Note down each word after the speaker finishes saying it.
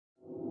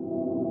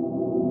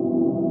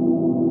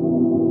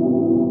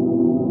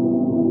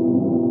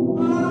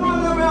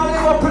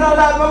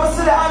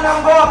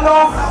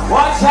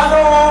Watch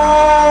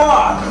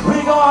out, we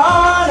go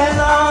on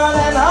and on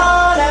and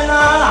on and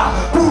on.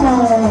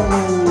 Boom.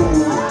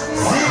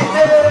 See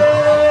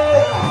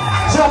it.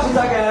 Drop it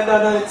again and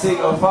then take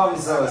a farm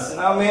sauce. You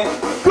know what I mean?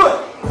 Good.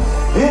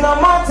 In a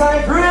more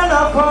time, rain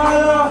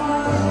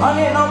upon, and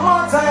in a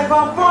more time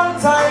for fun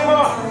time.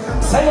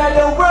 Say that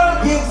the world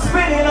keeps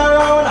spinning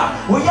around.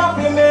 We have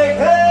to make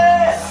it,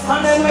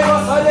 and then we go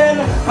so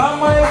then. Cause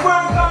my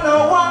work on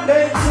a one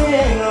day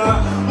thing.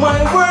 My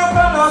work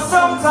on a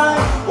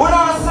sometime. When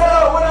I sell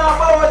out, when I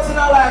bow it,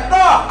 like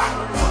that.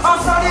 I'm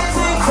sorry to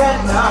think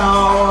that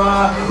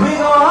now. We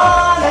go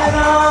on and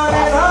on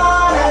and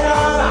on and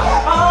on.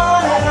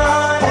 On and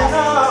on and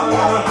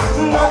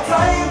on. No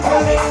time for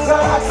linger,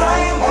 no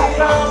time for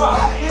drama.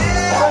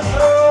 Even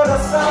through the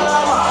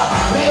summer.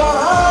 We go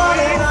on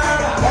and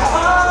on,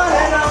 on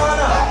and on,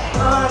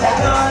 on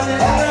and on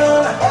and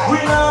on. We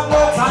have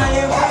no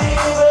time for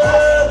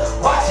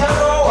evil. Watch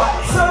out, what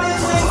somebody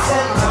thinks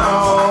that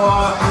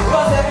now.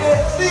 Cause if you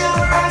feel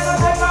the rest of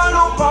the man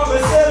who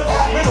promises,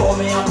 we know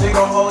me have to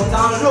go out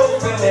and look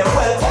for them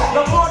well.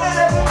 No more than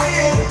ever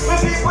need, me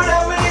people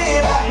that we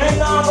need. Me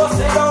now go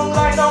sit down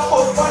like no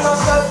hope for no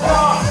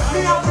shelter. Me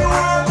have to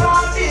work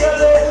on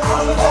daily.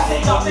 And me just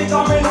think of the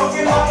coming up,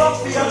 you know, not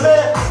feel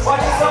it.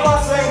 Watch it,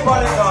 someone swing for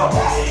it now.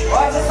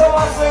 Watch it,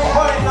 someone swing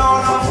for it now,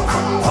 now.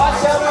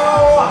 Watch it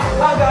now,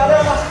 I got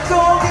it.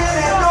 Go get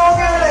it, go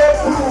get it.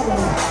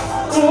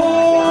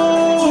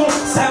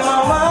 Say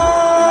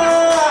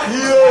mama,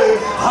 yeah.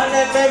 And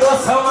then me go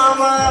say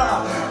mama,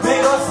 me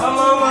go say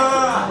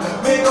mama,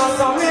 me go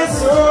say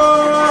miss you.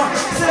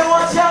 Say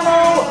what you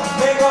know,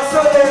 me go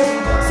say them.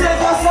 Say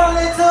just a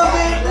little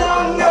bit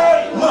longer,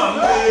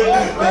 mommy.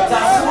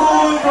 Better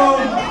soon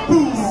come.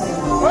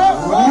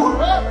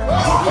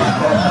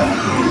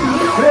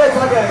 Play it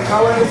again,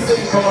 cause when we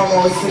sing come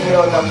on, we sing it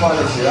out and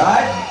polish it,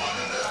 right?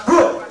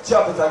 Good.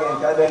 Chop it again,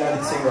 cause then I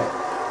sing it.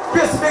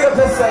 Chris, big up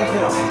yourself, you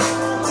know.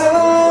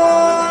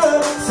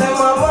 Say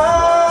mama,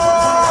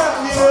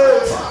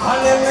 yeah.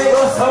 And then me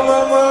go say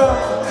mama,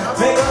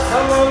 me go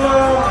say mama,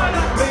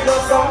 me go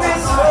say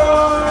miss you.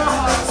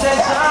 Say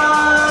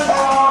John,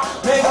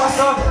 me go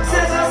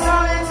say just a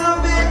little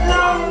bit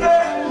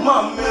longer,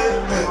 mommy.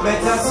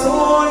 Better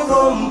soon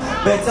come,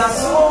 better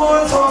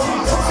soon come.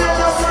 Say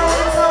just a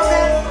little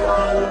bit.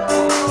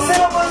 Say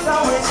but I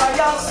wish I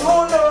am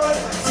sooner.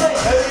 Say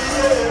hey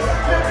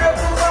yeah, me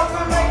represent up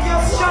and make you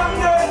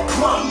stronger,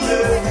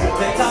 mommy.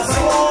 Better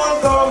soon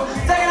come.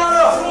 Take it on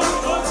up.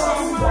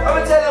 I'm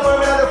gonna tell you what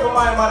I'm gonna do for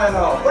my mother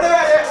now. What do you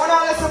ready? When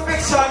I listen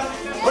fiction,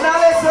 when I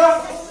listen,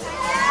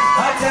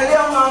 I tell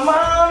you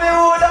mama, me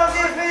would have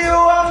given you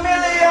 $1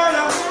 million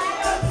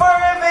for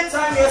every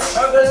time you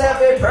struggle,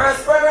 every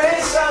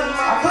perspiration.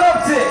 I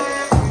clubbed it.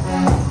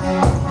 I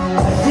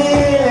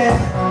feel it,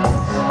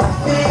 I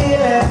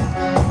feel it,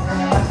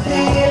 I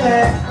feel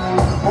it.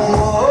 Oh,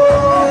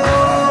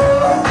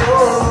 oh, oh,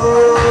 oh, oh.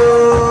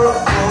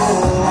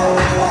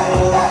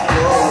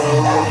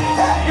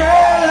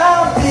 Girl, I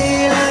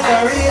feel like I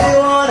really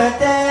wanna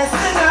dance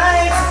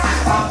tonight. I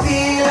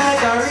feel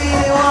like I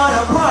really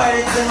wanna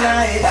party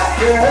tonight.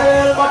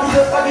 Girl, back it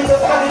up, back it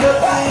up, back it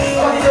up, back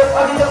it up,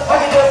 back it up,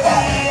 back it up,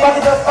 back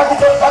it up, back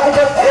it up, back it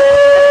up,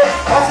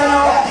 yeah. Watch it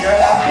now.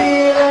 Girl, I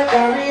feel like I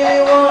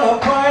really wanna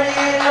party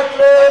in the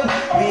club.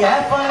 We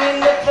have fun in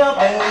the club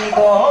and we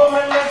go home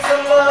and make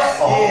some love.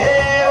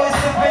 Yeah, we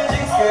sipping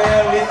drinks,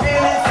 girl, we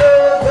feeling so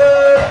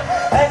good.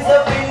 Hands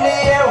up in the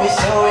air, we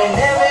showing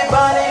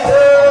everybody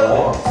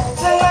love.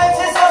 Tonight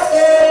is us,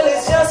 girl,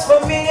 it's just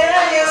for me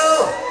and you.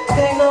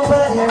 Ain't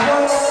nobody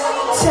around,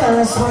 tell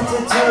us what to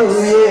do.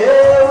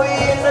 Yeah, we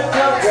in the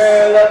club,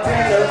 girl, up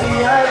in the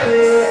VIP.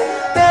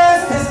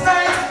 Dance this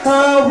night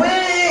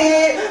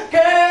away.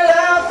 Girl, I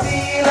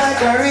feel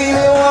like I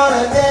really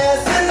wanna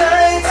dance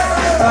tonight.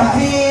 I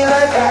feel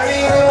like I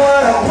really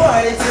wanna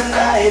party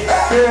tonight.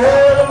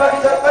 Girl, back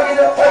it up, back it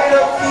up, back it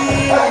up,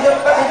 back it up,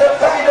 back it up,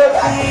 back it up, back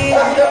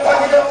it up,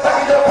 back it up,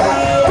 back it up,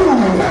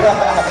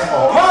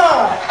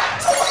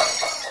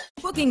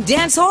 Booking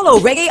dancehall or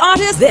reggae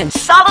artists? Then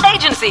Solid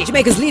Agency,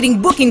 Jamaica's leading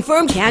booking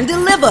firm, can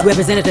deliver.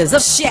 Representatives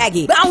of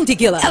Shaggy, Bounty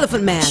Killer,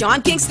 Elephant Man, Sean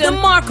Kingston,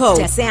 Marco,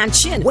 Tessan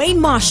Chin, Wayne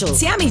Marshall,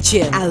 Tammy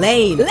Chin,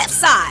 Alaine, Left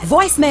Side,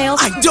 Voicemails,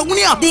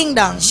 Adonia, Ding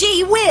Dong,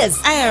 G Whizz,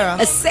 Ira,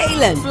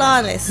 Assailant,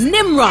 Flawless,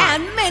 Nimrod,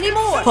 and many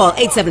more. Call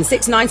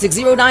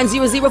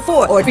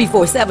 876-960-9004 or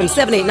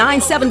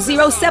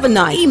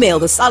 347-789-7079. Email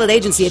the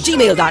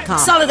solidagency@gmail.com.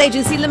 Solid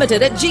Agency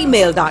Limited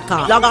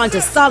 @gmail.com. Log on to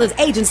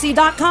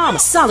solidagency.com.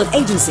 Solid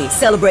Agency,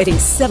 celebrating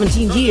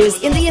 17 years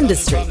in the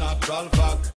industry.